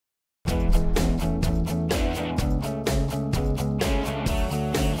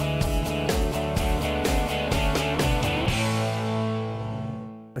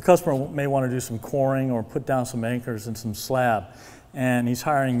a customer may want to do some coring or put down some anchors and some slab, and he's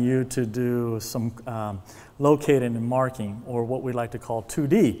hiring you to do some locating and marking, or what we like to call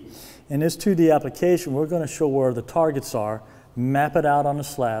 2D. In this 2D application, we're going to show where the targets are, map it out on the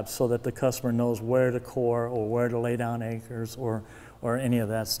slab so that the customer knows where to core or where to lay down anchors or any of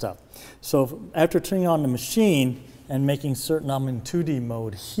that stuff. So after turning on the machine and making certain I'm in 2D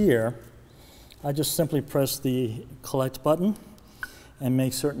mode here, I just simply press the collect button and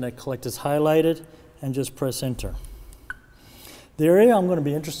make certain that collect is highlighted and just press enter. The area I'm going to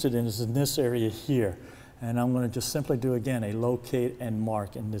be interested in is in this area here, and I'm going to just simply do again a locate and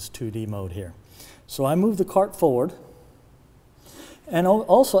mark in this 2D mode here. So I move the cart forward, and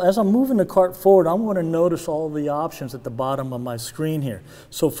also as I'm moving the cart forward, I'm going to notice all the options at the bottom of my screen here.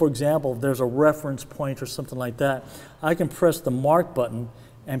 So for example, if there's a reference point or something like that, I can press the mark button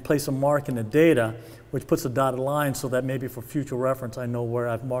and place a mark in the data, which puts a dotted line so that maybe for future reference I know where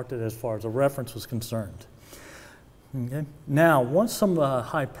I've marked it as far as a reference was concerned. Okay. Now, once some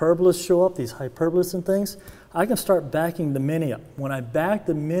hyperbolas show up, these hyperbolas and things, I can start backing the mini up. When I back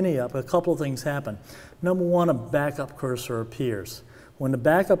the mini up, a couple of things happen. Number one, a backup cursor appears. When the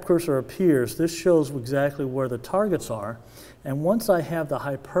backup cursor appears, this shows exactly where the targets are. And once I have the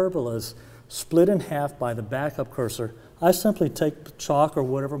hyperbolas split in half by the backup cursor, I simply take chalk or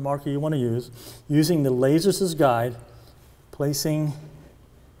whatever marker you want to use, using the lasers as guide, placing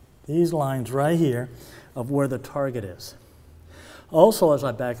these lines right here of where the target is. Also, as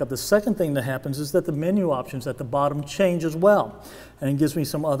I back up, the second thing that happens is that the menu options at the bottom change as well, and it gives me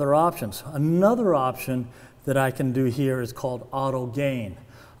some other options. Another option that I can do here is called auto gain.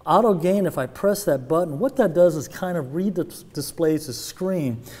 Auto gain, if I press that button, what that does is kind of redisplays the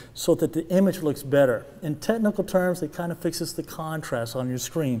screen so that the image looks better. In technical terms, it kind of fixes the contrast on your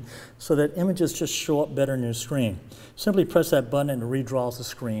screen so that images just show up better in your screen. Simply press that button and it redraws the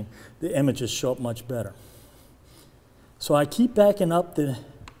screen. The images show up much better. So I keep backing up the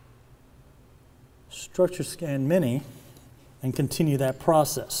Structure Scan Mini and continue that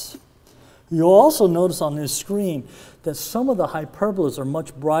process. You'll also notice on this screen that some of the hyperbolas are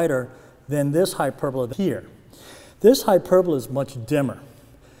much brighter than this hyperbola here. This hyperbola is much dimmer.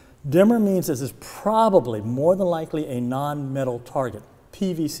 Dimmer means this is probably, more than likely, a non-metal target.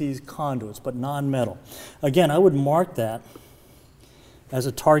 PVC's conduits, but non-metal. Again, I would mark that as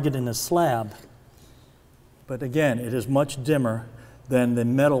a target in the slab, but again, it is much dimmer than the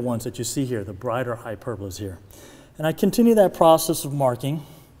metal ones that you see here, the brighter hyperbolas here. And I continue that process of marking.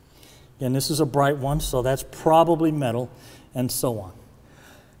 Again, this is a bright one, so that's probably metal, and so on.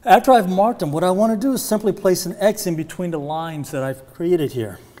 After I've marked them, what I want to do is simply place an X in between the lines that I've created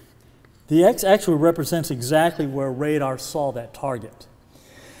here. The X actually represents exactly where radar saw that target.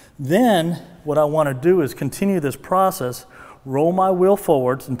 Then, what I want to do is continue this process, roll my wheel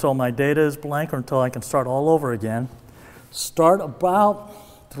forwards until my data is blank or until I can start all over again. Start about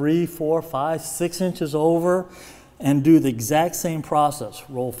 3, 4, 5, 6 inches over, and do the exact same process.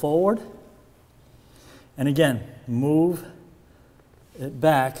 Roll forward, and again, move it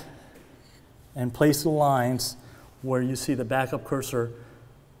back and place the lines where you see the backup cursor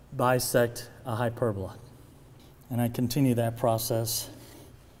bisect a hyperbola. And I continue that process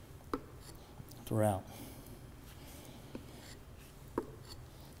throughout.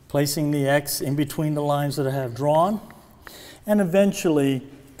 Placing the X in between the lines that I have drawn, and eventually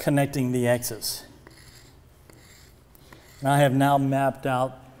connecting the X's. And I have now mapped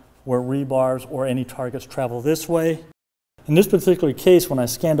out where rebars or any targets travel this way. In this particular case, when I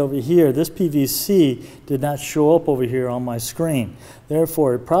scanned over here, this PVC did not show up over here on my screen.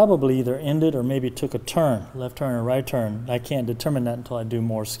 Therefore, it probably either ended or maybe took a turn, left turn or right turn. I can't determine that until I do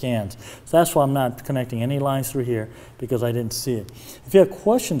more scans. So that's why I'm not connecting any lines through here, because I didn't see it. If you have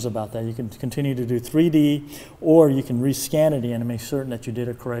questions about that, you can continue to do 3D, or you can rescan it in and make certain that you did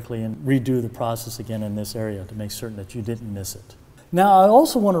it correctly and redo the process again in this area to make certain that you didn't miss it. Now, I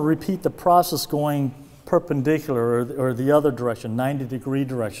also want to repeat the process going perpendicular or the other direction, 90-degree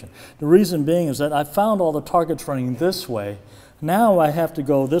direction. The reason being is that I found all the targets running this way. Now I have to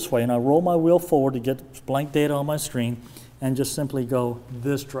go this way, and I roll my wheel forward to get blank data on my screen and just simply go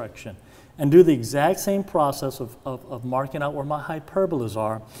this direction and do the exact same process of marking out where my hyperbolas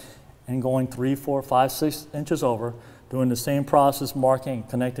are and going 3, 4, 5, 6 inches over, doing the same process, marking and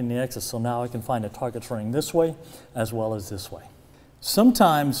connecting the X's. So now I can find the targets running this way as well as this way.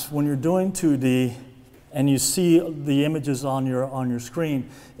 Sometimes when you're doing 2D, and you see the images on your screen,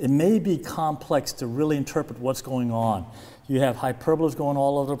 it may be complex to really interpret what's going on. You have hyperbolas going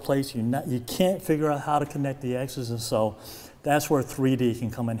all over the place. You can't figure out how to connect the X's, and so that's where 3D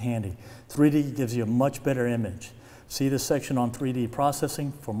can come in handy. 3D gives you a much better image. See this section on 3D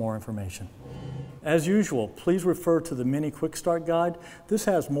processing for more information. As usual, please refer to the mini quick start guide. This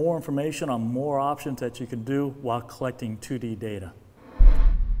has more information on more options that you can do while collecting 2D data.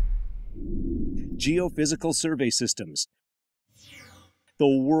 Geophysical Survey Systems, the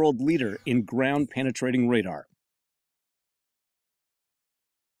world leader in ground penetrating radar.